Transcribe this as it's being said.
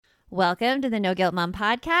Welcome to the No Guilt Mom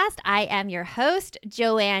podcast. I am your host,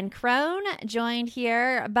 Joanne Crone, joined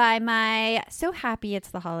here by my so happy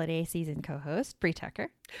it's the holiday season co-host, Bree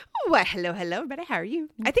Tucker. Oh, well, hello, everybody. How are you?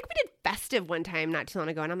 I think we did festive one time not too long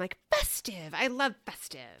ago, and I'm like, festive. I love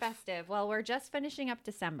festive. Festive. Well, we're just finishing up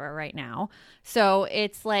December right now. So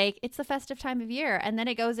it's like, it's the festive time of year. And then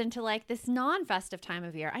it goes into like this non-festive time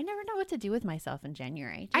of year. I never know what to do with myself in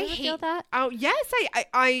January. Do you ever feel that? Oh, yes.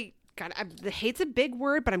 God, hate's a big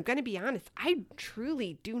word, but I'm going to be honest. I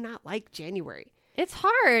truly do not like January. It's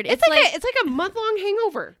hard. It's like a month-long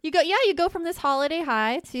hangover. You go from this holiday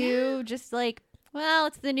high to just like, well,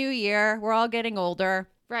 it's the new year. We're all getting older.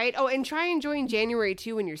 Right. Oh, and try enjoying January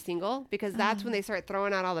too when you're single, because that's when they start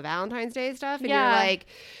throwing out all the Valentine's Day stuff. And you're like,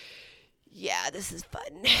 yeah, this is fun.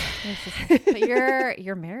 But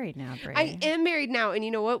you're married now, Bree. I am married now. And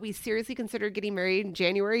you know what? We seriously considered getting married in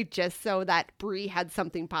January just so that Bree had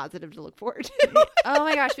something positive to look forward to. Oh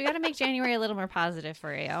my gosh. We got to make January a little more positive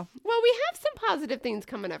for you. Well, we have some positive things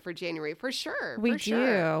coming up for January for sure. We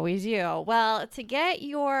do. Well, to get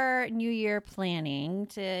your New Year planning,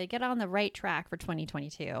 to get on the right track for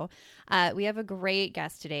 2022, we have a great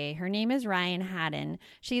guest today. Her name is Ryan Haddon.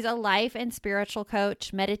 She's a life and spiritual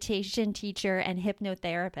coach, meditation teacher, and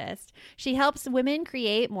hypnotherapist. She helps women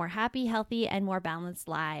create more happy, healthy, and more balanced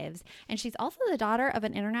lives. And she's also the daughter of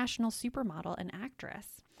an international supermodel and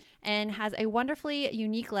actress, and has a wonderfully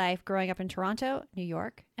unique life growing up in Toronto, New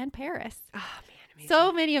York, and Paris. Oh, man. Amazing.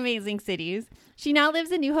 So many amazing cities. She now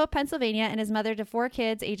lives in New Hope, Pennsylvania, and is mother to 4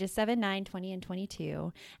 kids, ages 7, 9, 20, and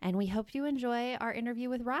 22. And we hope you enjoy our interview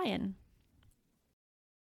with Ryan.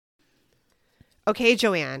 Okay,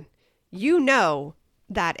 Joanne, you know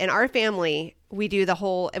that in our family, we do the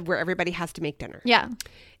whole where everybody has to make dinner. Yeah.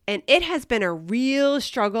 And it has been a real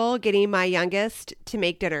struggle getting my youngest to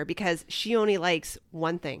make dinner because she only likes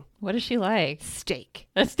one thing. What does she like? Steak.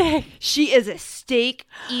 A steak. She is a steak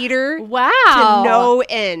eater. Wow. To no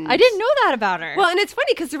end. I didn't know that about her. Well, and it's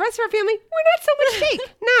funny because the rest of our family, we're not so much steak.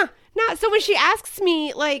 Nah. So when she asks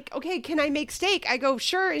me, like, okay, can I make steak? I go,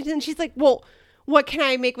 sure. And then she's like, well, what can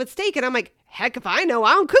I make with steak? And I'm like, heck if I know.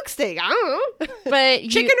 I don't cook steak. I don't know. But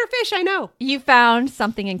chicken or fish, I know. You found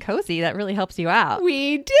something in Cozy that really helps you out.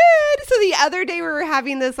 We did. So the other day we were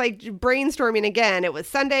having this like brainstorming again. It was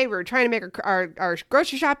Sunday. We were trying to make our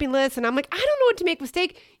grocery shopping list. And I'm like, I don't know what to make with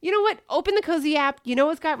steak. You know what? Open the Cozy app. You know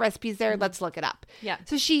it's got recipes there. Let's look it up. Yeah.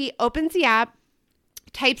 So she opens the app,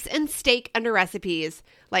 types in steak under recipes.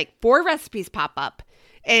 Like 4 recipes pop up.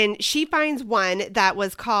 And she finds one that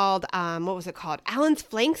was called, what was it called? Allen's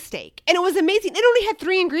flank steak. And it was amazing. It only had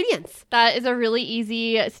 3 ingredients. That is a really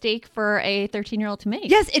easy steak for a 13-year-old to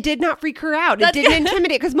make. Yes, it did not freak her out. It didn't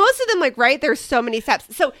intimidate. Because most of them, like, right, there's so many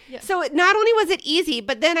steps. So not only was it easy,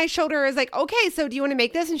 but then I showed her, I was like, okay, so do you want to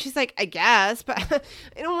make this? And she's like, I guess, but I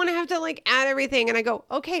don't want to have to, like, add everything. And I go,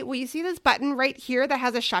 okay, well, you see this button right here that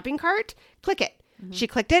has a shopping cart? Click it. Mm-hmm. She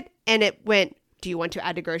clicked it, and it went, do you want to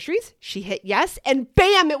add to groceries? She hit yes, and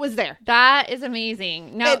bam, it was there. That is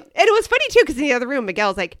amazing. No, and it was funny, too, because in the other room,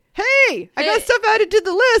 Miguel's like, hey, I got stuff added to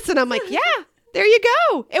the list. And I'm like, yeah, there you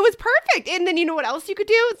go. It was perfect. And then you know what else you could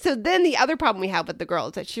do? So then the other problem we have with the girl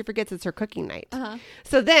is that she forgets it's her cooking night. Uh-huh.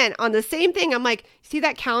 So then on the same thing, I'm like, see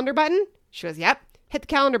that calendar button? She goes, yep. Hit the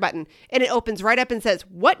calendar button, and it opens right up and says,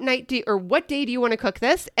 what day do you want to cook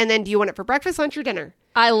this? And then do you want it for breakfast, lunch, or dinner?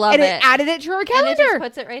 I love it. And it added it to our calendar. And it just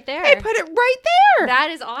puts it right there. It put it right there. That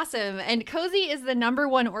is awesome. And Cozy is the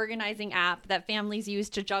 #1 organizing app that families use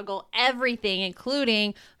to juggle everything,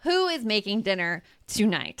 including who is making dinner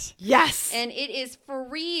tonight. Yes. And it is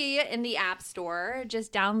free in the App Store.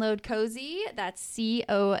 Just download Cozy. That's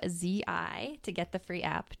COZI to get the free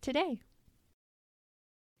app today.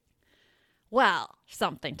 Well,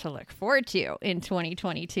 something to look forward to in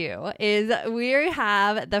 2022 is we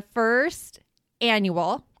have the first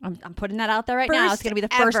annual. I'm putting that out there right now. It's going to be the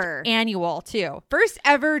first annual too. First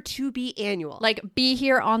ever to be annual. Like be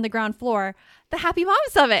here on the ground floor. The Happy Mom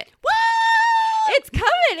Summit. Woo! It's coming.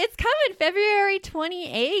 It's coming. February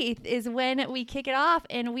 28th is when we kick it off.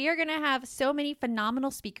 And we are going to have so many phenomenal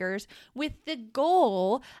speakers with the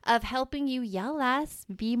goal of helping you yell less,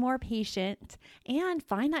 be more patient, and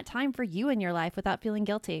find that time for you in your life without feeling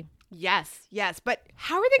guilty. Yes. But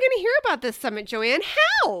how are they going to hear about this summit, Joanne?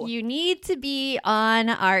 How? You need to be on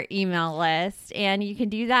our email list. And you can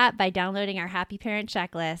do that by downloading our Happy Parent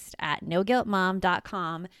Checklist at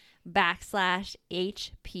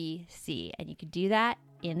noguiltmom.com/HPC. And you can do that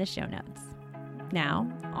in the show notes. Now,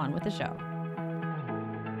 on with the show.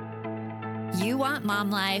 You want mom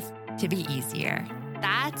life to be easier.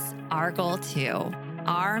 That's our goal too.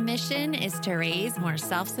 Our mission is to raise more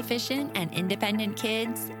self-sufficient and independent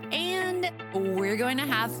kids and it, we're going to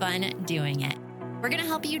have fun doing it. We're going to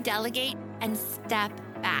help you delegate and step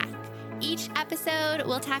back. Each episode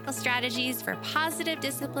will tackle strategies for positive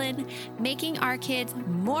discipline, making our kids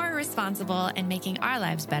more responsible and making our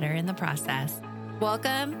lives better in the process.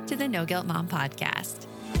 Welcome to the No Guilt Mom Podcast.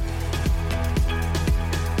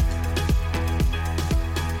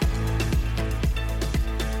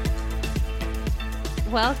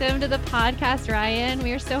 Welcome to the podcast, Ryan.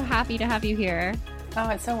 We are so happy to have you here. Oh,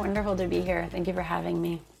 it's so wonderful to be here. Thank you for having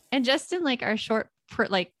me. And just in like our short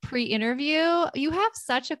pre-interview, you have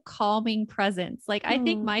such a calming presence. Like I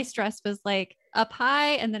think my stress was like up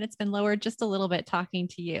high and then it's been lowered just a little bit talking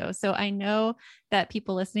to you. So I know that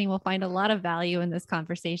people listening will find a lot of value in this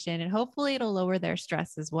conversation and hopefully it'll lower their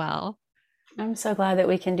stress as well. I'm so glad that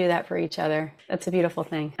we can do that for each other. That's a beautiful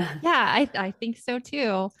thing. Yeah, I think so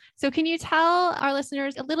too. So can you tell our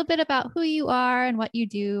listeners a little bit about who you are and what you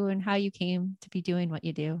do and how you came to be doing what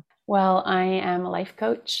you do? Well, I am a life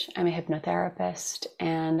coach. I'm a hypnotherapist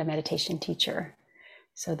and a meditation teacher.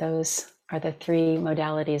 So those are the three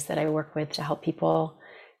modalities that I work with to help people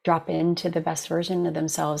drop into the best version of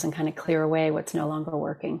themselves and kind of clear away what's no longer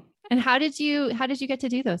working. And how did you get to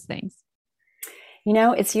do those things? You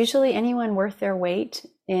know, it's usually anyone worth their weight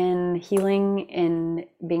in healing, in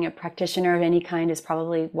being a practitioner of any kind has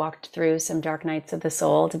probably walked through some dark nights of the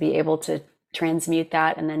soul to be able to transmute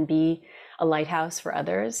that and then be a lighthouse for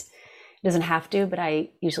others. It doesn't have to, but I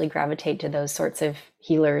usually gravitate to those sorts of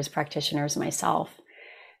healers, practitioners myself,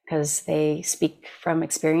 because they speak from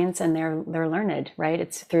experience and they're learned, right?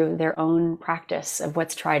 It's through their own practice of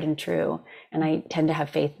what's tried and true. And I tend to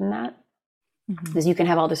have faith in that because you can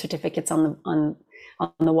have all the certificates on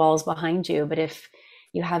the walls behind you, but if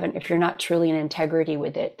you're not truly in integrity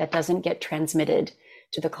with it, that doesn't get transmitted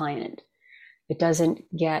to the client. It doesn't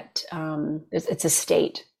get, it's a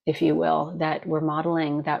state, if you will, that we're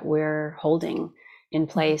modeling, that we're holding in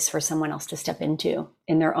place for someone else to step into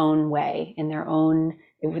in their own way, in their own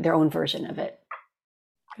version of it.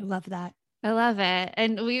 I love that. I love it.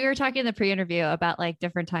 And we were talking in the pre-interview about like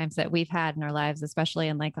different times that we've had in our lives, especially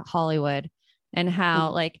in like Hollywood, and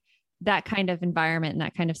how like that kind of environment and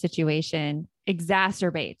that kind of situation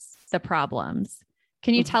exacerbates the problems.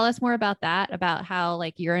 Can you tell us more about that, about how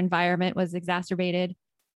like your environment was exacerbated?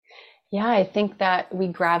 Yeah, I think that we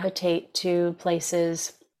gravitate to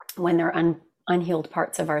places when there are unhealed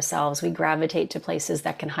parts of ourselves. We gravitate to places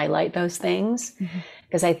that can highlight those things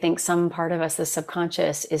because I think some part of us, the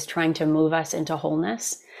subconscious, is trying to move us into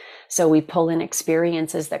wholeness. So we pull in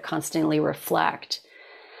experiences that constantly reflect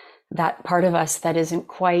that part of us that isn't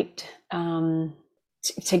quite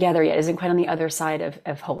together yet, isn't quite on the other side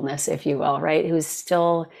of wholeness, if you will, right? Who's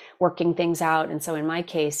still working things out. And so in my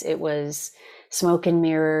case, it was smoke and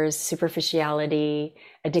mirrors, superficiality,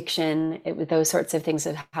 addiction. It was those sorts of things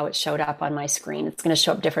of how it showed up on my screen. It's going to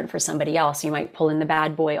show up different for somebody else. You might pull in the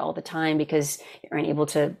bad boy all the time because you're unable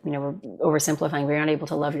to, we're oversimplifying, but you're not able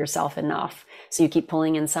to love yourself enough. So you keep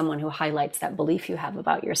pulling in someone who highlights that belief you have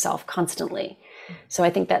about yourself constantly. So I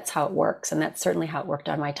think that's how it works. And that's certainly how it worked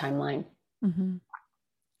on my timeline. Mm-hmm.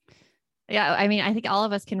 Yeah. I mean, I think all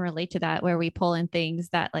of us can relate to that, where we pull in things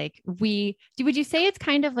that like would you say it's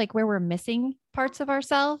kind of like where we're missing parts of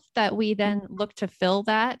ourselves that we then look to fill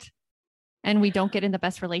that and we don't get in the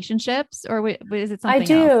best relationships, or is it something I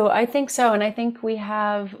do. else? I think so. And I think we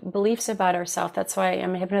have beliefs about ourselves. That's why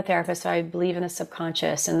I'm a hypnotherapist. So I believe in the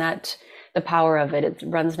subconscious and that the power of it. It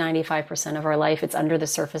runs 95% of our life. It's under the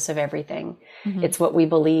surface of everything. It's what we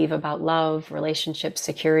believe about love, relationships,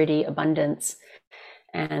 security, abundance.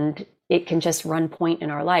 And it can just run point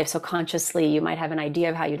in our life. So consciously, you might have an idea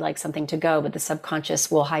of how you'd like something to go, but the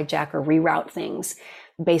subconscious will hijack or reroute things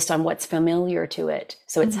based on what's familiar to it.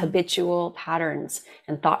 So it's habitual patterns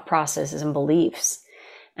and thought processes and beliefs.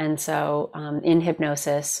 And so in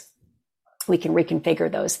hypnosis, we can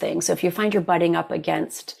reconfigure those things. So if you find you're butting up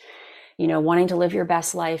against, wanting to live your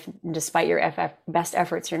best life, despite your best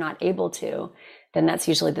efforts, you're not able to, then that's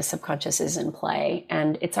usually the subconscious is in play.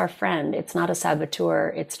 And it's our friend. It's not a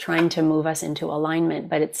saboteur. It's trying to move us into alignment,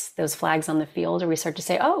 but it's those flags on the field where we start to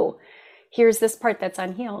say, oh, here's this part that's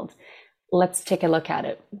unhealed. Let's take a look at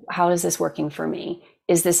it. How is this working for me?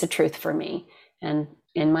 Is this a truth for me? And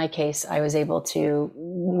in my case, I was able to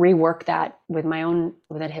rework that with a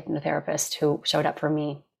hypnotherapist who showed up for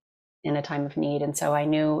me in a time of need. And so I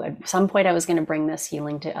knew at some point I was going to bring this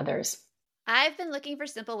healing to others. I've been looking for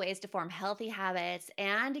simple ways to form healthy habits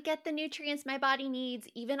and get the nutrients my body needs,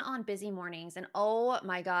 even on busy mornings. And oh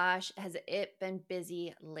my gosh, has it been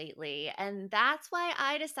busy lately. And that's why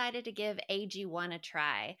I decided to give AG1 a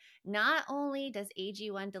try. Not only does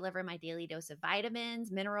AG1 deliver my daily dose of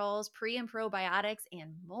vitamins, minerals, pre and probiotics,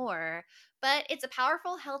 and more, but it's a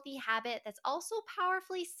powerful, healthy habit that's also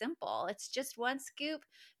powerfully simple. It's just one scoop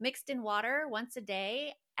mixed in water once a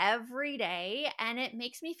day, every day, and it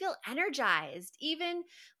makes me feel energized. Even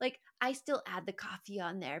like I still add the coffee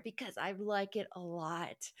on there because I like it a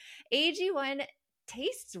lot. AG1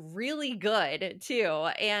 tastes really good too,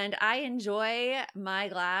 and I enjoy my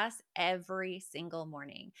glass every single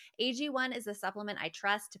morning. AG1 is a supplement I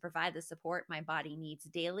trust to provide the support my body needs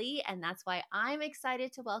daily, and that's why I'm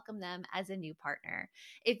excited to welcome them as a new partner.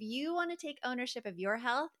 If you want to take ownership of your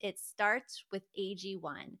health, it starts with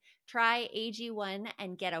AG1. Try AG1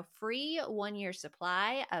 and get a free 1-year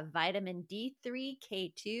supply of vitamin D3,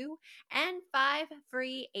 K2, and 5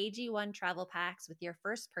 free AG1 travel packs with your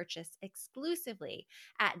first purchase exclusively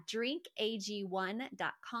at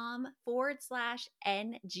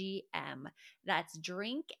drinkag1.com/NGM. That's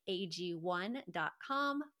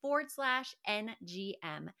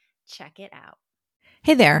drinkag1.com/NGM. Check it out.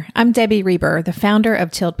 Hey there, I'm Debbie Reber, the founder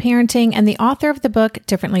of Tilt Parenting and the author of the book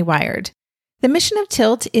Differently Wired. The mission of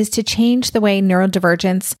Tilt is to change the way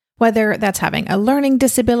neurodivergence, whether that's having a learning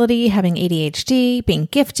disability, having ADHD, being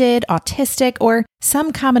gifted, autistic, or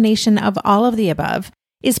some combination of all of the above,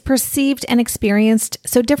 is perceived and experienced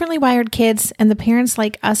so differently wired kids and the parents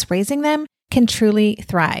like us raising them can truly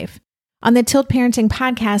thrive. On the Tilt Parenting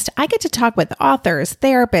podcast, I get to talk with authors,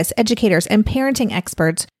 therapists, educators, and parenting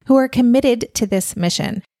experts who are committed to this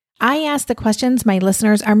mission. I ask the questions my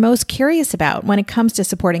listeners are most curious about when it comes to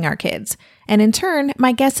supporting our kids. And in turn,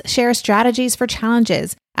 my guests share strategies for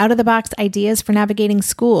challenges, out-of-the-box ideas for navigating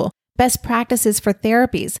school, best practices for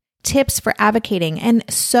therapies, tips for advocating, and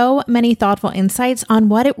so many thoughtful insights on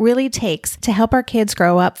what it really takes to help our kids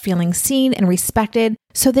grow up feeling seen and respected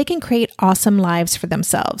so they can create awesome lives for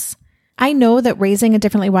themselves. I know that raising a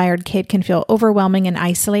differently wired kid can feel overwhelming and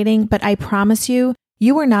isolating, but I promise you,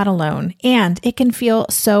 you are not alone, and it can feel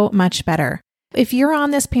so much better. If you're on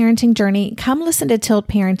this parenting journey, come listen to Tilt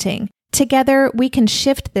Parenting. Together, we can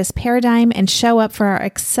shift this paradigm and show up for our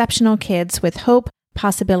exceptional kids with hope,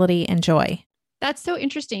 possibility, and joy. That's so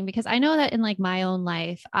interesting because I know that in like my own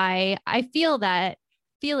life, I feel that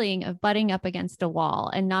feeling of butting up against a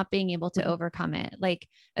wall and not being able to overcome it, like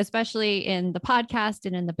especially in the podcast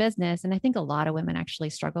and in the business. And I think a lot of women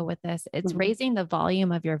actually struggle with this. It's raising the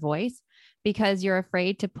volume of your voice because you're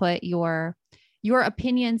afraid to put your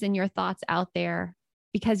opinions and your thoughts out there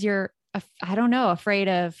because you're, I don't know, afraid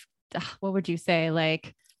of, what would you say?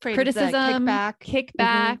 Like Afraid criticism, of the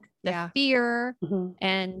kickback, the Yeah. fear.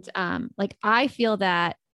 And like, I feel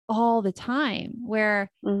that all the time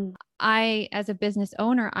where I, as a business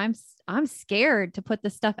owner, I'm scared to put the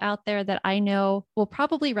stuff out there that I know will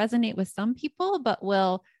probably resonate with some people, but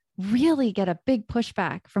will really get a big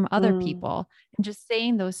pushback from other people, and just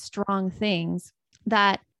saying those strong things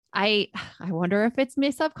that I wonder if it's my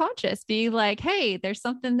subconscious being like, hey, there's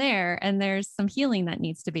something there and there's some healing that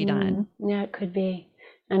needs to be done. Yeah, it could be.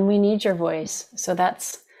 And we need your voice. So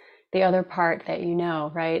that's the other part that,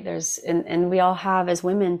 right? And we all have, as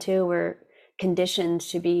women too, we're conditioned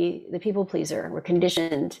to be the people pleaser. We're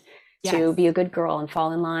conditioned to be a good girl and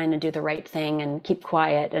fall in line and do the right thing and keep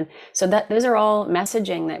quiet. And so those are all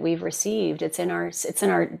messaging that we've received. That's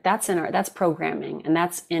programming, and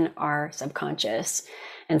that's in our subconscious.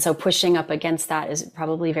 And so pushing up against that is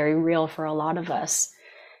probably very real for a lot of us.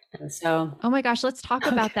 And so, oh my gosh, let's talk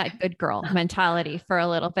about that good girl mentality for a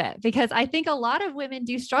little bit, because I think a lot of women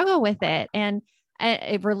do struggle with it, and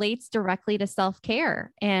it relates directly to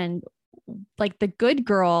self-care. And like the good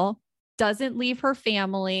girl doesn't leave her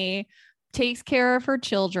family, takes care of her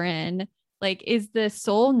children, like is the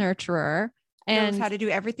sole nurturer and knows how to do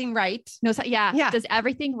everything right. Does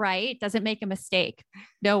everything right, doesn't make a mistake.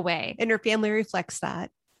 No way. And her family reflects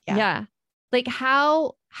that. Yeah. Like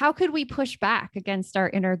how could we push back against our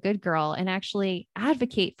inner good girl and actually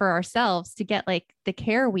advocate for ourselves to get like the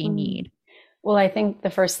care we need? Well, I think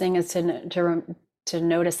the first thing is to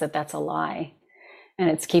notice that that's a lie. And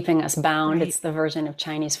it's keeping us bound. Right. It's the version of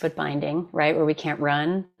Chinese foot binding, right? Where we can't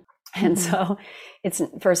run. And so it's,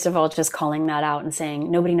 first of all, just calling that out and saying,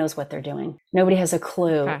 nobody knows what they're doing. Nobody has a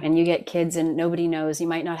clue. Okay. And you get kids and nobody knows. You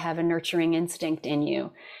might not have a nurturing instinct in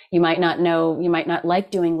you. You might not know, you might not like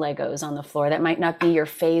doing Legos on the floor. That might not be your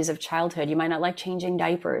phase of childhood. You might not like changing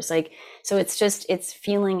diapers. So it's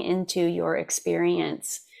feeling into your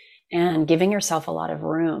experience and giving yourself a lot of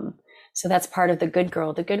room. So that's part of the good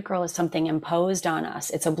girl. The good girl is something imposed on us.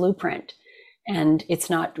 It's a blueprint, and it's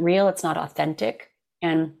not real. It's not authentic.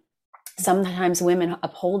 And sometimes women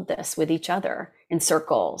uphold this with each other in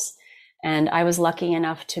circles. And I was lucky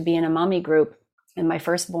enough to be in a mommy group in my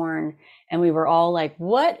firstborn, and we were all like,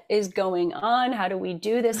 what is going on? How do we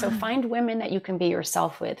do this? So find women that you can be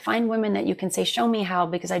yourself with. Find women that you can say, show me how,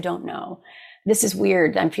 because I don't know. This is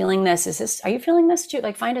weird. I'm feeling this. Are you feeling this too?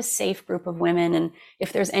 Like, find a safe group of women. And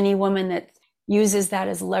if there's any woman that uses that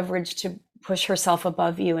as leverage to push herself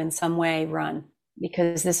above you in some way, run,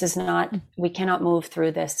 because this is not, we cannot move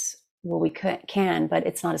through this. Well, we can, but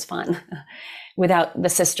it's not as fun without the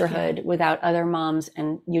sisterhood, without other moms.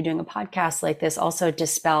 And you doing a podcast like this also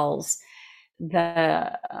dispels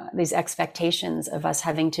these expectations of us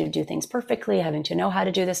having to do things perfectly, having to know how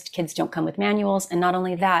to do this. Kids don't come with manuals. And not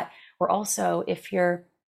only that, we're also, if you're,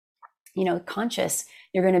 conscious,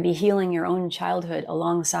 you're going to be healing your own childhood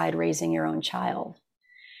alongside raising your own child.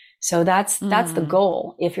 So that's the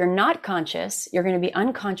goal. If you're not conscious, you're going to be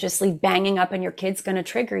unconsciously banging up, and your kid's going to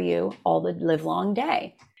trigger you all the live long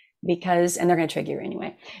day, and they're going to trigger you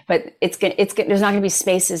anyway. But there's not going to be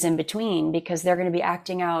spaces in between, because they're going to be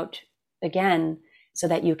acting out again so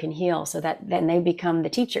that you can heal, so that then they become the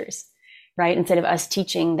teachers, right? Instead of us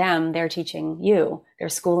teaching them, they're teaching you. They're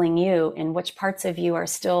schooling you in which parts of you are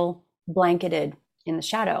still blanketed in the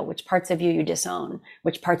shadow, which parts of you disown,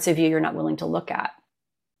 which parts of you you're not willing to look at.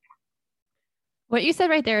 What you said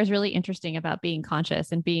right there is really interesting about being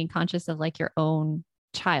conscious, and being conscious of like your own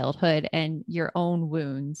childhood and your own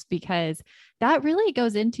wounds, because that really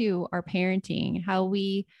goes into our parenting, how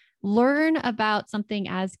we learn about something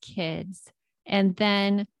as kids. And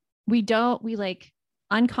then we like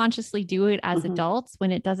unconsciously do it as adults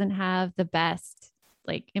when it doesn't have the best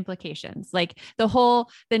like implications, like the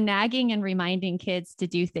nagging and reminding kids to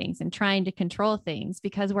do things and trying to control things,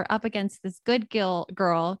 because we're up against this good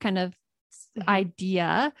girl kind of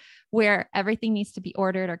idea where everything needs to be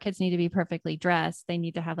ordered. Our kids need to be perfectly dressed. They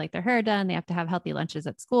need to have like their hair done. They have to have healthy lunches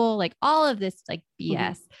at school, like all of this like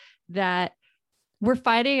BS that we're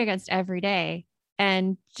fighting against every day.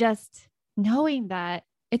 And just knowing that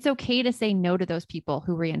it's okay to say no to those people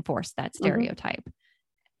who reinforce that stereotype,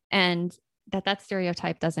 and that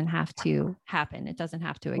stereotype doesn't have to happen. It doesn't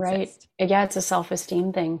have to exist. Right. Yeah. It's a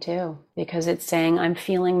self-esteem thing too, because it's saying I'm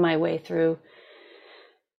feeling my way through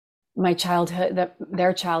my childhood,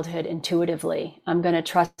 their childhood intuitively. I'm going to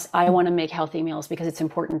trust, I want to make healthy meals because it's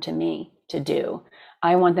important to me to do.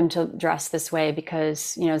 I want them to dress this way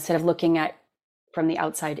because, instead of looking at from the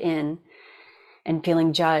outside in and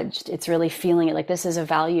feeling judged, it's really feeling it like, this is a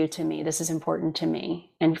value to me. This is important to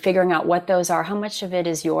me. And figuring out what those are, how much of it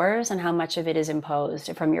is yours and how much of it is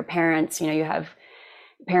imposed from your parents. You have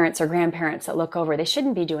parents or grandparents that look over, they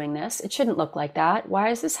shouldn't be doing this. It shouldn't look like that. Why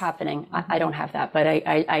is this happening? I don't have that, but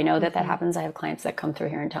I know that happens. I have clients that come through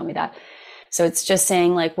here and tell me that. So it's just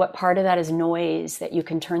saying like, what part of that is noise that you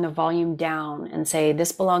can turn the volume down and say,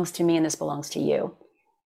 this belongs to me and this belongs to you.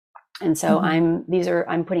 And so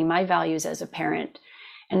I'm putting my values as a parent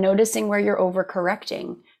and noticing where you're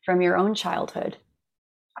overcorrecting from your own childhood.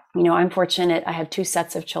 I'm fortunate. I have 2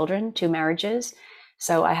 sets of children, 2 marriages.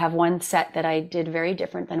 So I have one set that I did very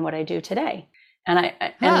different than what I do today. And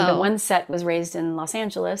the one set was raised in Los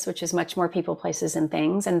Angeles, which is much more people, places, and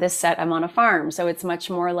things. And this set, I'm on a farm. So it's much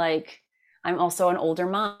more like, I'm also an older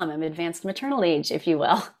mom. I'm advanced maternal age, if you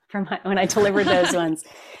will, when I delivered those ones.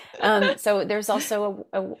 So there's also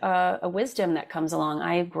a wisdom that comes along.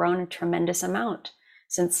 I've grown a tremendous amount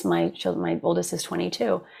since my oldest is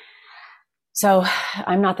 22. So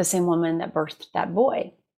I'm not the same woman that birthed that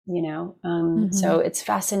boy. So it's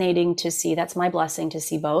fascinating to see. That's my blessing, to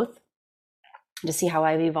see both, to see how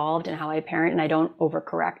I've evolved and how I parent, and I don't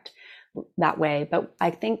overcorrect that way. But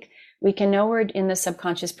I think we can know we're in the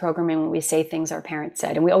subconscious programming when we say things our parents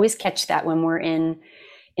said. And we always catch that when we're in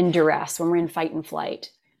duress, when we're in fight and flight.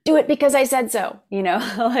 Do it because I said so,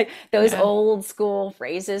 like those old school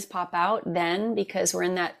phrases pop out then, because we're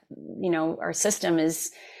in that, our system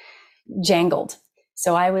is jangled.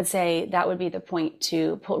 So I would say that would be the point,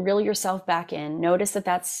 to reel yourself back in. Notice that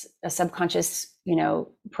that's a subconscious,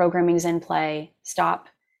 programming is in play. Stop,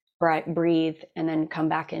 breathe, and then come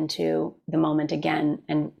back into the moment again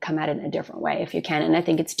and come at it in a different way if you can. And I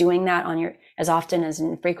think it's doing that as often as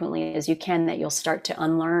and frequently as you can, that you'll start to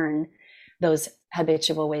unlearn those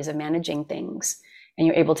habitual ways of managing things. And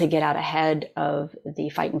you're able to get out ahead of the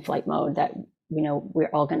fight and flight mode that we're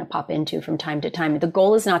all going to pop into from time to time. The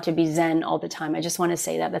goal is not to be Zen all the time. I just want to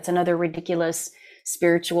say that that's another ridiculous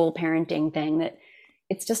spiritual parenting thing that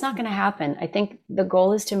it's just not going to happen. I think the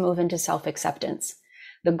goal is to move into self-acceptance.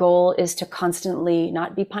 The goal is to constantly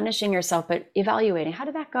not be punishing yourself, but evaluating. How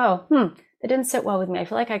did that go? That didn't sit well with me. I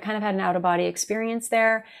feel like I kind of had an out of body experience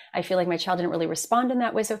there. I feel like my child didn't really respond in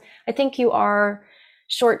that way. So I think you are,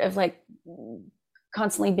 short of like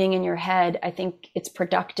constantly being in your head, I think it's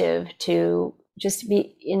productive to just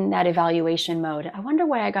be in that evaluation mode. I wonder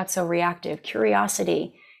why I got so reactive.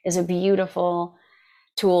 Curiosity is a beautiful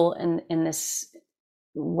tool in this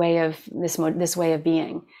way of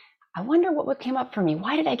being. I wonder what came up for me.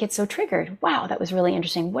 Why did I get so triggered? Wow, that was really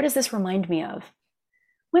interesting. What does this remind me of?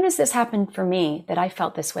 When has this happened for me that I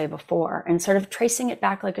felt this way before? And sort of tracing it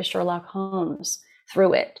back like a Sherlock Holmes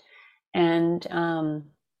through it. And,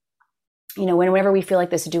 whenever we feel like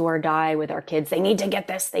this do or die with our kids, they need to get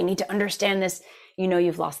this, they need to understand this,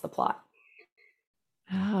 you've lost the plot.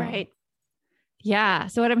 Oh. Right. Yeah.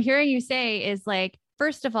 So what I'm hearing you say is like,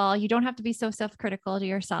 first of all, you don't have to be so self-critical to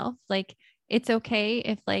yourself. Like, it's okay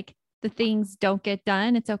if like the things don't get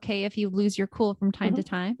done. It's okay if you lose your cool from time to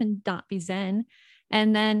time and not be zen.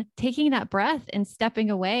 And then taking that breath and stepping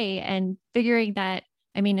away and figuring that,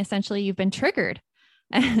 essentially you've been triggered.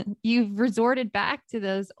 You've resorted back to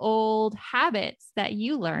those old habits that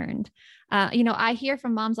you learned. I hear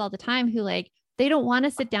from moms all the time who like, they don't want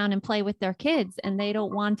to sit down and play with their kids, and they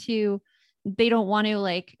don't want to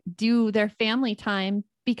like do their family time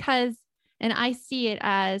because, and I see it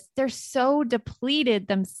as they're so depleted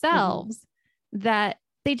themselves that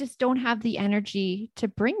they just don't have the energy to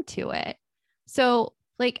bring to it. So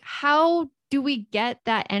like, how do we get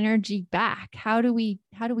that energy back? How do we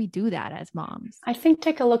do that as moms? I think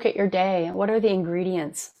take a look at your day. What are the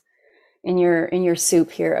ingredients in your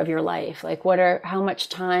soup here of your life? Like how much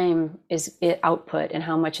time is it output and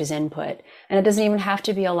how much is input? And it doesn't even have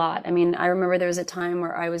to be a lot. I remember there was a time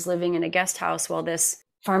where I was living in a guest house while this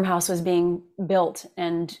farmhouse was being built,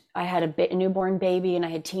 and I had a newborn baby and I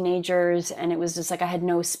had teenagers, and it was just like I had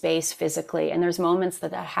no space physically. And there's moments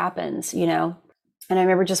that happens, And I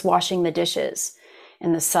remember just washing the dishes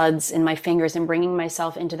and the suds in my fingers and bringing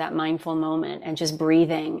myself into that mindful moment and just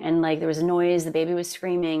breathing. And like there was a noise, the baby was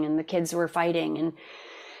screaming and the kids were fighting. And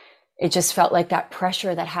it just felt like that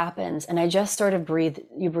pressure that happens. And I just sort of breathe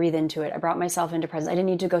into it. I brought myself into presence. I didn't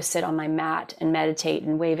need to go sit on my mat and meditate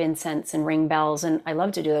and wave incense and ring bells. And I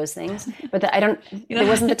love to do those things, but there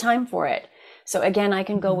wasn't the time for it. So again, I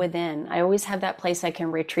can go within. I always have that place I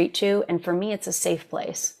can retreat to. And for me, it's a safe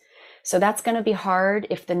place. So that's going to be hard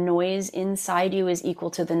if the noise inside you is equal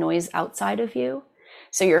to the noise outside of you.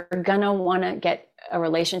 So you're going to want to get a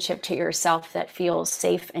relationship to yourself that feels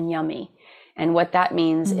safe and yummy. And what that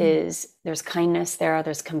means is there's kindness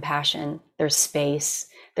there's compassion, there's space,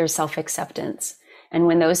 there's self-acceptance. And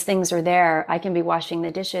when those things are there, I can be washing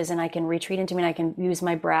the dishes and I can retreat into me and I can use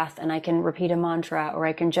my breath and I can repeat a mantra, or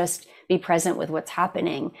I can just be present with what's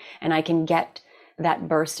happening and I can get that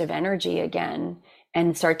burst of energy again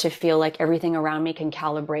and start to feel like everything around me can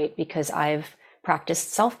calibrate because I've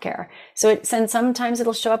practiced self-care. So sometimes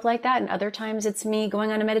it'll show up like that. And other times it's me going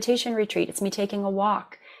on a meditation retreat. It's me taking a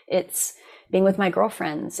walk. It's being with my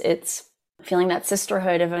girlfriends. It's feeling that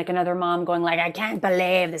sisterhood of like another mom going like, I can't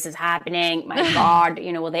believe this is happening. My God,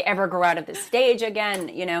 will they ever grow out of this stage again?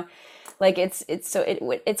 Like it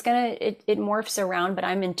morphs around, but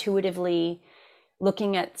I'm intuitively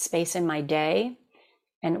looking at space in my day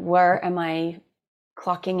and where am I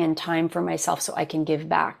clocking in time for myself so I can give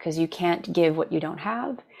back, because you can't give what you don't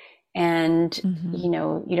have. And, you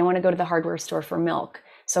don't want to go to the hardware store for milk.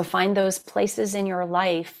 So find those places in your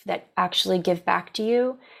life that actually give back to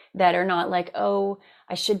you, that are not like, oh,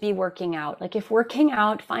 I should be working out. Like if working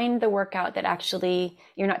out, find the workout that actually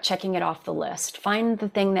you're not checking it off the list. Find the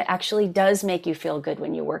thing that actually does make you feel good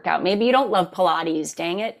when you work out. Maybe you don't love Pilates,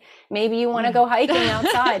 dang it. Maybe you want to go hiking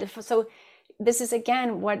outside. So this is,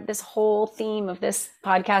 again, what this whole theme of this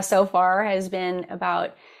podcast so far has been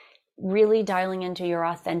about: really dialing into your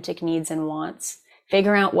authentic needs and wants,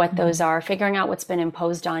 figuring out what those are, figuring out what's been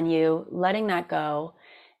imposed on you, letting that go,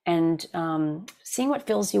 and seeing what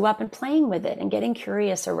fills you up and playing with it and getting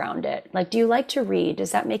curious around it. Like, do you like to read?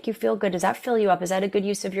 Does that make you feel good? Does that fill you up? Is that a good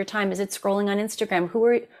use of your time? Is it scrolling on Instagram?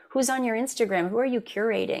 Who's on your Instagram? Who are you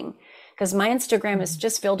curating? Because my Instagram is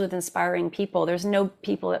just filled with inspiring people. There's no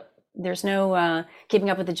keeping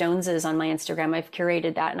up with the Joneses on my Instagram. I've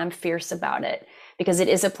curated that and I'm fierce about it because it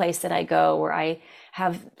is a place that I go where I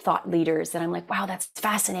have thought leaders that I'm like, wow, that's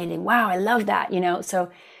fascinating. Wow, I love that. So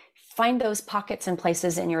find those pockets and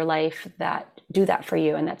places in your life that do that for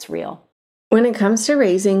you. And that's real. When it comes to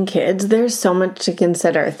raising kids, there's so much to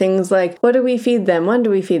consider. Things like, what do we feed them? When do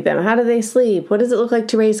we feed them? How do they sleep? What does it look like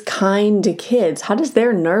to raise kind kids? How does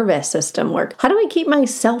their nervous system work? How do I keep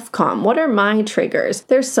myself calm? What are my triggers?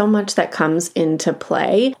 There's so much that comes into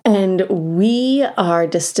play, and we are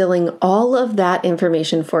distilling all of that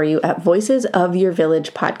information for you at Voices of Your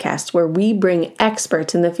Village podcast, where we bring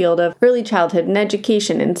experts in the field of early childhood and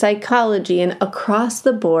education and psychology and across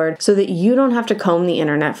the board so that you don't have to comb the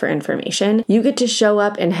internet for information. You get to show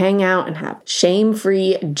up and hang out and have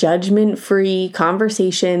shame-free, judgment-free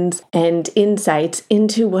conversations and insights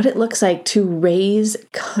into what it looks like to raise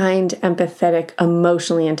kind, empathetic,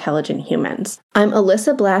 emotionally intelligent humans. I'm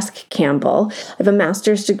Alyssa Blask Campbell. I have a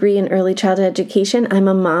master's degree in early childhood education. I'm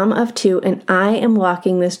a mom of 2, and I am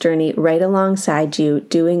walking this journey right alongside you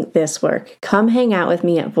doing this work. Come hang out with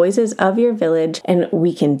me at Voices of Your Village, and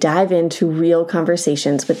we can dive into real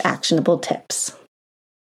conversations with actionable tips.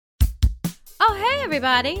 Oh, hey,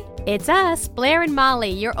 everybody. It's us, Blair and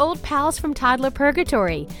Molly, your old pals from Toddler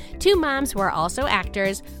Purgatory. 2 moms who are also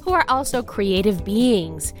actors, who are also creative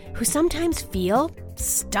beings, who sometimes feel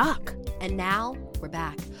stuck. And now we're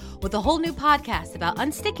back with a whole new podcast about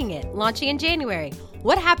unsticking it, launching in January.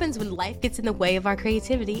 What happens when life gets in the way of our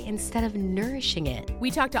creativity instead of nourishing it?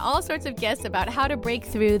 We talk to all sorts of guests about how to break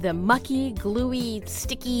through the mucky, gluey,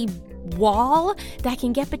 sticky wall that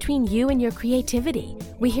can get between you and your creativity.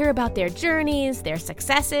 We hear about their journeys, their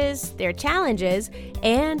successes, their challenges,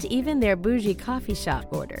 and even their bougie coffee shop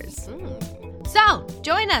orders. So,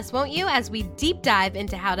 join us, won't you, as we deep dive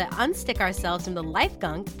into how to unstick ourselves from the life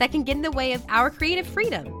gunk that can get in the way of our creative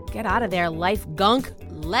freedom. Get out of there, life gunk.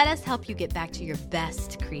 Let us help you get back to your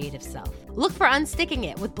best creative self. Look for Unsticking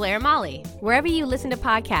It with Blair and Molly. Wherever you listen to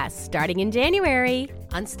podcasts, starting in January.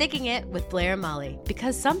 Unsticking It with Blair and Molly.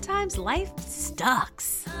 Because sometimes life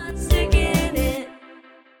sucks. Unsticking it.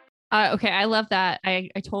 Okay, I love that. I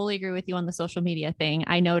totally agree with you on the social media thing.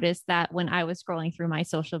 I noticed that when I was scrolling through my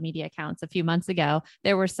social media accounts a few months ago,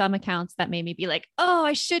 there were some accounts that made me be like, oh,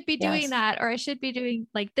 I should be doing that, or I should be doing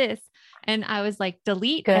like this. And I was like,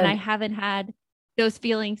 delete. And I haven't had those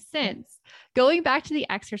feelings since. Going back to the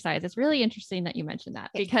exercise, it's really interesting that you mentioned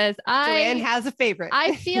that, because Joanne has a favorite.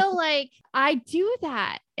 I feel like I do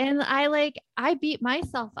that, and I beat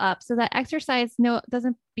myself up so that exercise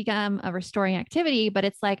doesn't become a restoring activity, but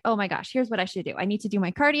it's like, oh my gosh, here's what I should do. I need to do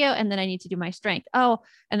my cardio, and then I need to do my strength. Oh,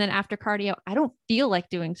 and then after cardio, I don't feel like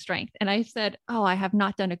doing strength. And I said, oh, I have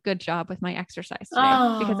not done a good job with my exercise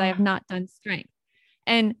today because I have not done strength,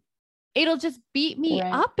 and it'll just beat me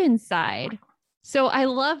up inside. So I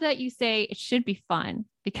love that you say it should be fun,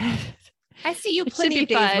 because I see you plenty of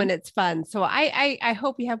days when it's fun. So I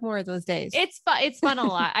hope you have more of those days. It's fun. It's fun a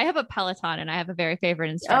lot. I have a Peloton, and I have a very favorite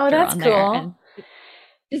instructor that's on cool. there. And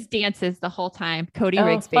just dances the whole time. Cody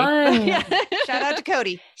Rigsby. Shout out to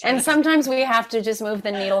Cody. And sometimes we have to just move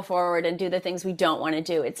the needle forward and do the things we don't want to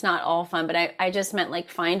do. It's not all fun, but I just meant like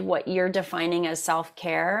find what you're defining as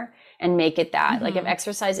self-care and make it that. Mm-hmm. Like if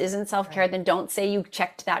exercise isn't self-care, then don't say you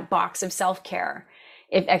checked that box of self-care.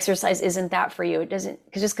 If exercise isn't that for you, it doesn't,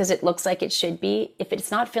 just because it looks like it should be. If it's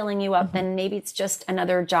not filling you up, then maybe it's just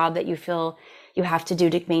another job that you feel you have to do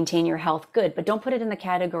to maintain your health. Good, but don't put it in the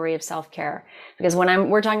category of self-care, because when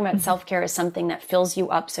we're talking about self-care as something that fills you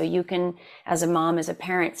up, so you can, as a mom, as a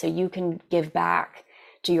parent, so you can give back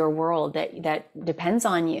to your world that depends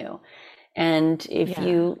on you. And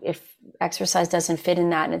if exercise doesn't fit in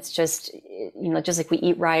that, and it's just, just like we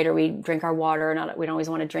eat right or we drink our water, we don't always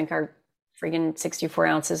want to drink our friggin' 64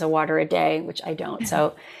 ounces of water a day, which I don't.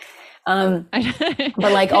 So, but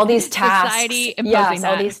like all these tasks,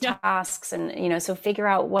 all these tasks, and so figure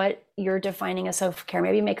out what you're defining as self-care.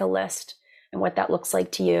 Maybe make a list and what that looks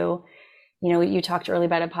like to you. You talked earlier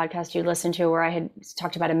about a podcast you listened to where I had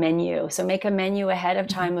talked about a menu. So make a menu ahead of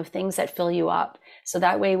time of things that fill you up. So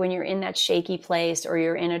that way, when you're in that shaky place or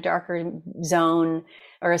you're in a darker zone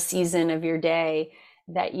or a season of your day,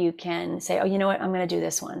 that you can say, oh, you know what, I'm going to do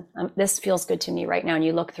this one. This feels good to me right now. And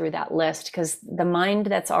you look through that list, because the mind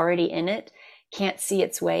that's already in it can't see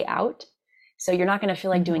its way out. So you're not going to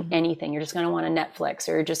feel like doing anything. You're just going to want to Netflix,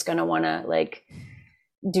 or you're just going to want to like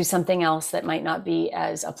do something else that might not be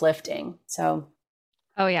as uplifting. So.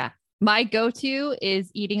 Oh yeah. My go-to is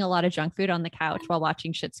eating a lot of junk food on the couch while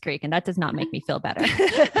watching Schitt's Creek, and that does not make me feel better.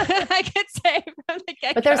 I could say from the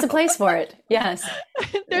get-go. But there's a place for it. Yes.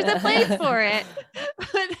 There's a place for it.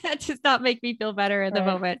 But that does not make me feel better in the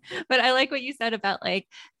moment. But I like what you said about like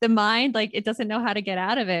the mind, like it doesn't know how to get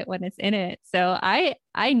out of it when it's in it. So I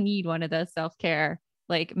need one of those self-care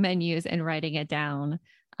like menus and writing it down.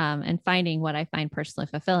 And finding what I find personally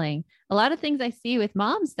fulfilling. A lot of things I see with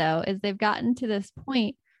moms, though, is they've gotten to this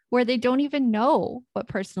point where they don't even know what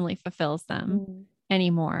personally fulfills them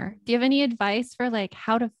anymore. Do you have any advice for like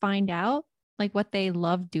how to find out like what they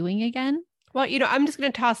love doing again? Well, I'm just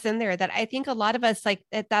going to toss in there that I think a lot of us, like,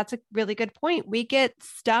 that's a really good point. We get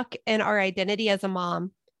stuck in our identity as a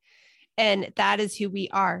mom, and that is who we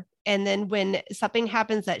are. And then when something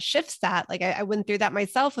happens that shifts that, like I went through that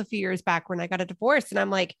myself a few years back when I got a divorce, and I'm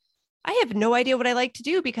like, I have no idea what I like to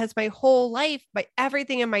do, because my whole life,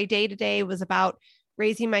 everything in my day to day was about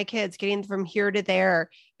raising my kids, getting from here to there,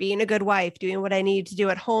 being a good wife, doing what I need to do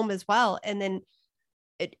at home as well. And then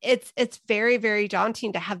it's very, very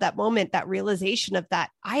daunting to have that moment, that realization of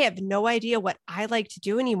that. I have no idea what I like to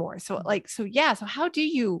do anymore. So how do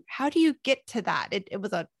you get to that? It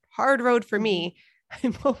was a hard road for me.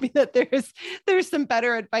 I'm hoping that there's some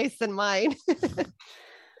better advice than mine.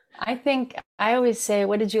 I think I always say,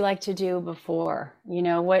 what did you like to do before?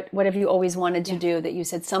 What have you always wanted to do that you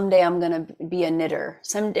said, someday I'm going to be a knitter.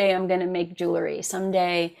 Someday I'm going to make jewelry.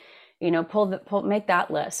 Someday, make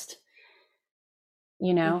that list.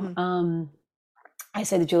 I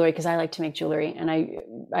say the jewelry because I like to make jewelry, and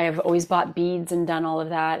I have always bought beads and done all of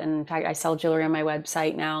that. And in fact, I sell jewelry on my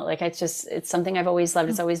website now. Like it's something I've always loved.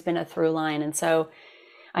 It's always been a through line. And so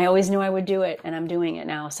I always knew I would do it, and I'm doing it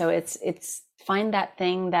now. So it's find that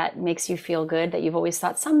thing that makes you feel good, that you've always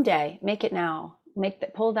thought someday, make it now,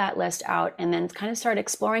 pull that list out, and then kind of start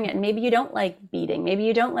exploring it. And maybe you don't like beading, maybe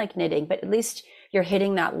you don't like knitting, but at least you're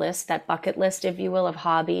hitting that list, that bucket list, if you will, of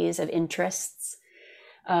hobbies, of interests,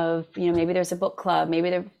 of, maybe there's a book club,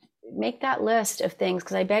 make that list of things.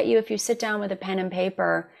 Cause I bet you if you sit down with a pen and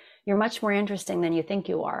paper, you're much more interesting than you think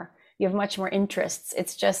you are. You have much more interests.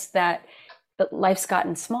 It's just that life's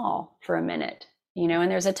gotten small for a minute,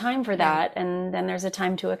 and there's a time for that. And then there's a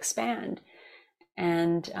time to expand,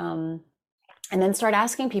 and then start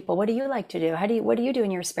asking people, what do you like to do? What do you do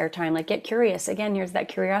in your spare time? Like, get curious. Again, here's that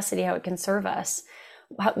curiosity, how it can serve us.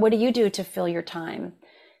 What do you do to fill your time?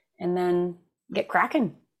 And then get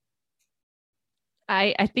cracking.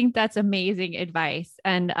 I think that's amazing advice.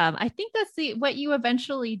 And I think that's what you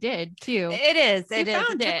eventually did too. It is. It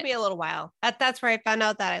found took me a little while. That's where I found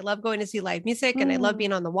out that I love going to see live music and I love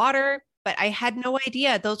being on the water, but I had no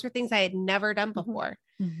idea. Those were things I had never done before.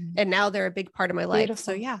 And now they're a big part of my life. Beautiful.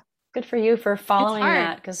 So yeah. Good for you for following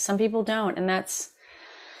that, because some people don't. And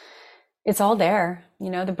it's all there.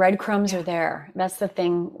 The breadcrumbs are there. That's the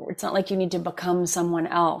thing. It's not like you need to become someone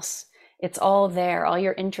else. It's all there. All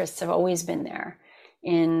your interests have always been there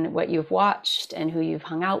in what you've watched and who you've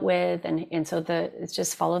hung out with. And so it's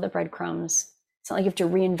just follow the breadcrumbs. It's not like you have to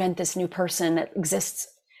reinvent this new person that exists,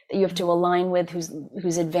 that you have to align with,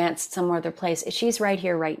 who's advanced some other place. She's right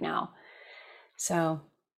here, right now. So.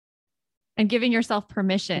 And giving yourself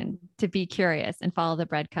permission to be curious and follow the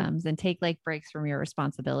breadcrumbs and take like breaks from your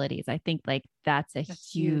responsibilities. I think like that's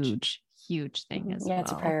huge thing as well. Yeah,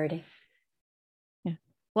 it's a priority.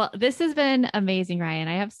 Well, this has been amazing, Ryan.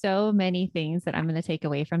 I have so many things that I'm going to take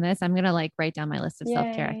away from this. I'm going to like write down my list of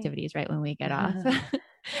self-care activities right when we get off.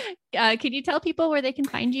 Can you tell people where they can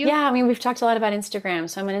find you? Yeah, we've talked a lot about Instagram.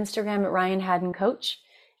 So I'm on Instagram at Ryan Haddon Coach,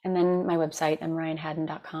 and then my website, I'm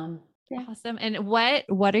ryanhaddon.com. Yeah. Awesome. And what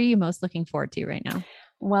are you most looking forward to right now?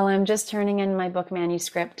 Well, I'm just turning in my book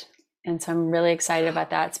manuscript. And so I'm really excited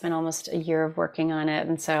about that. It's been almost a year of working on it.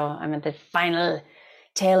 And so I'm at the final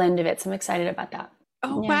tail end of it. So I'm excited about that.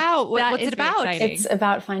 Oh, wow. What's it about? It's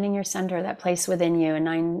about finding your center, that place within you, and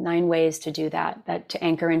nine ways to do that to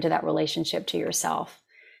anchor into that relationship to yourself.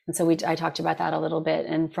 And so I talked about that a little bit.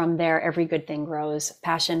 And from there, every good thing grows.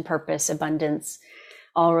 Passion, purpose, abundance,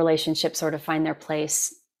 all relationships sort of find their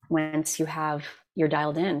place once you're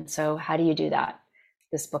dialed in. So how do you do that?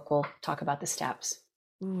 This book will talk about the steps.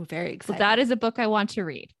 Ooh, very exciting. Well, that is a book I want to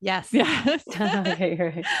read. Yes. Okay,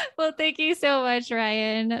 great. Well, thank you so much,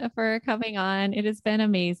 Ryan, for coming on. It has been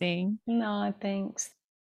amazing. No, thanks.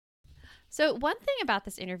 So one thing about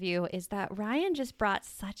this interview is that Ryan just brought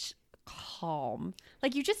such calm.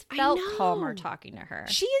 Like you just felt calmer talking to her.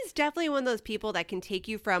 She is definitely one of those people that can take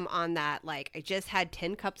you from on that, like, I just had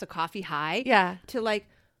 10 cups of coffee high. Yeah. To like,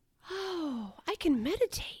 oh, I can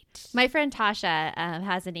meditate. My friend Tasha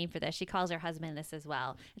has a name for this. She calls her husband this as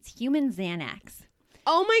well. It's human Xanax.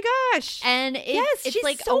 Oh my gosh. And it's she's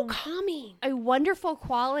like so calming. A wonderful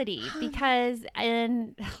quality because,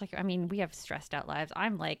 we have stressed out lives.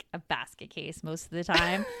 I'm like a basket case most of the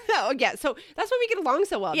time. Oh yeah. So that's why we get along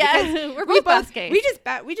so well. Yeah. We're both basket.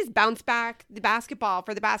 We just bounce back the basketball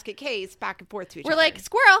for the basket case back and forth to each other. We're like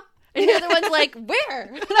squirrel. And the other one's like,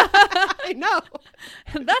 where? I know.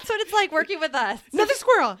 That's what it's like working with us. Another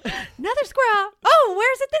squirrel. Another squirrel. Oh,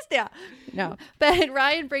 where's it this day? No. But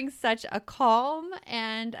Ryan brings such a calm,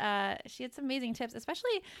 and she had some amazing tips,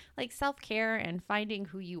 especially like self-care and finding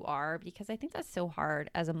who you are, because I think that's so hard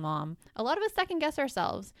as a mom. A lot of us second guess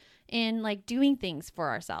ourselves in like doing things for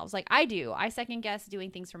ourselves. Like I do. I second guess doing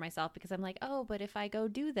things for myself because I'm like, oh, but if I go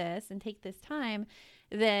do this and take this time,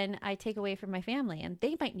 then I take away from my family and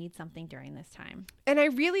they might need something during this time. And I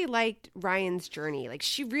really liked Ryan's journey. Like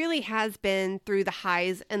she really has been through the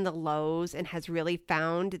highs and the lows and has really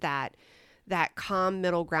found that calm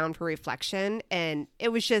middle ground for reflection. And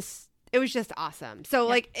it was just awesome. So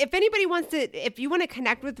like if anybody if you want to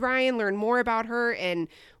connect with Ryan, learn more about her and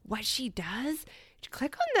what she does,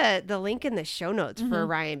 click on the link in the show notes for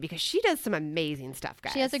Ryan, because she does some amazing stuff,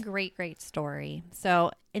 guys. She has a great, great story.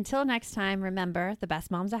 So until next time, remember, the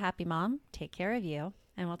best mom's a happy mom. Take care of you,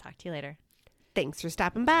 and we'll talk to you later. Thanks for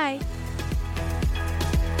stopping by.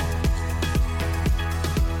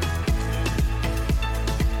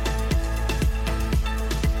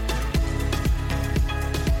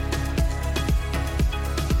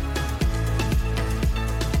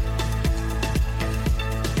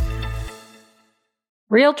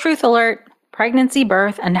 Real truth alert. Pregnancy,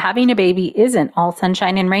 birth, and having a baby isn't all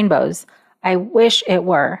sunshine and rainbows. I wish it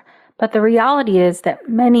were. But the reality is that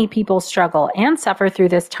many people struggle and suffer through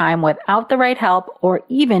this time without the right help or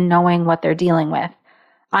even knowing what they're dealing with.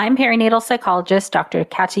 I'm perinatal psychologist Dr.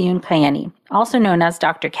 Katayun Kayeni, also known as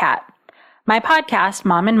Dr. Kat. My podcast,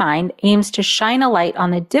 Mom and Mind, aims to shine a light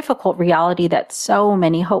on the difficult reality that so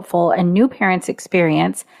many hopeful and new parents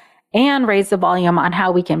experience and raise the volume on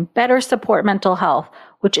how we can better support mental health,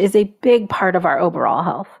 which is a big part of our overall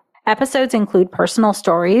health. Episodes include personal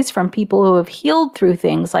stories from people who have healed through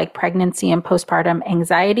things like pregnancy and postpartum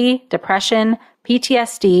anxiety, depression,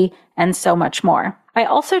 PTSD, and so much more. I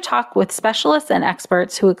also talk with specialists and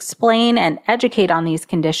experts who explain and educate on these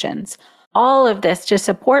conditions. All of this to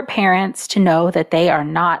support parents to know that they are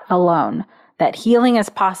not alone, that healing is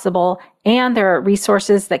possible, and there are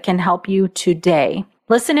resources that can help you today.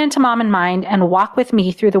 Listen into Mom and Mind and walk with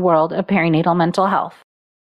me through the world of perinatal mental health.